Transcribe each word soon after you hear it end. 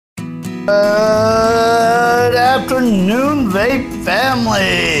Good afternoon, Vape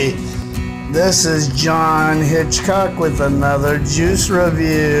family. This is John Hitchcock with another juice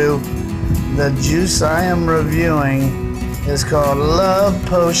review. The juice I am reviewing is called Love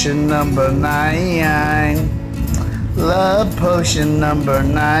Potion number 99. Love Potion number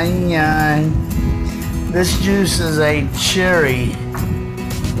 99. This juice is a cherry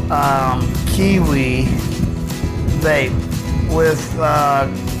kiwi vape with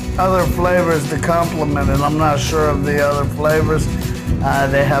other flavors to complement it. I'm not sure of the other flavors.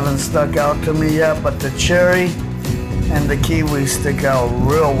 They haven't stuck out to me yet, but the cherry and the kiwi stick out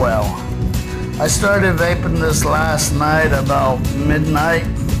real well. I started vaping this last night about midnight,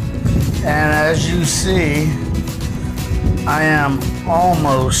 and as you see, I am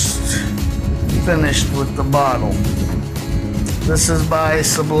almost finished with the bottle. This is by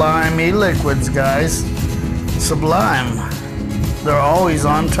Sublime e-liquids, guys. Sublime. They're always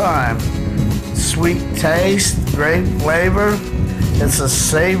on time. Sweet taste, great flavor. It's a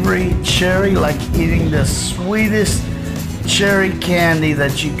savory cherry, like eating the sweetest cherry candy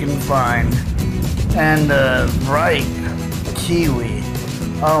that you can find. And bright kiwi.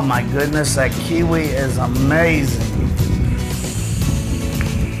 Oh my goodness, that kiwi is amazing.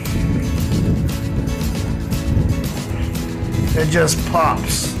 It just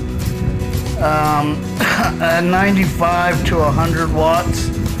pops. At 95 to 100 watts,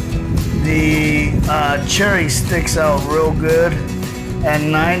 the cherry sticks out real good. At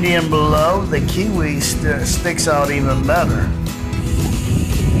 90 and below, the kiwi sticks out even better.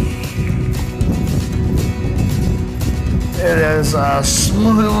 It is a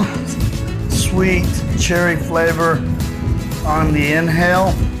smooth, sweet cherry flavor on the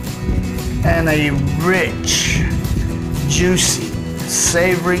inhale and a rich, juicy,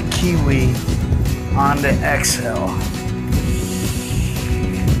 savory kiwi on the exhale.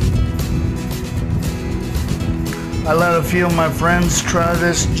 I let a few of my friends try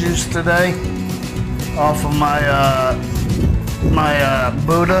this juice today off of my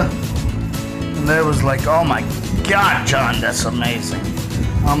Buddha, and they was like, "Oh my God, John, that's amazing."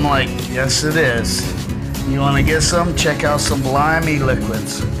 I'm like, "Yes, it is." You want to get some? Check out Sublime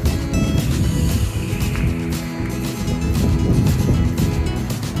e-liquids.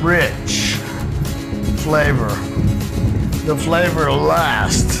 Rich flavor. The flavor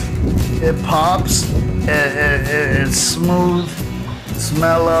lasts. It pops. It's smooth. It's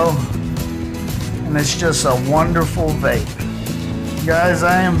mellow. And it's just a wonderful vape. Guys,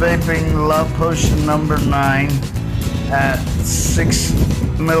 I am vaping Love Potion number 9 at 6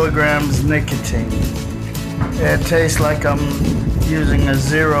 milligrams nicotine. It tastes like I'm using a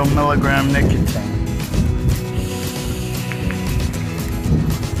 0 milligram nicotine.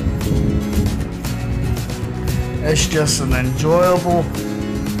 It's just an enjoyable,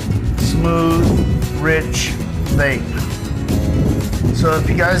 smooth, rich vape. So if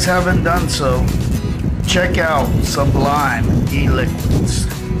you guys haven't done so, check out Sublime e-liquids.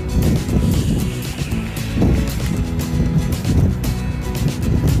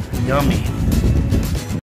 Yummy.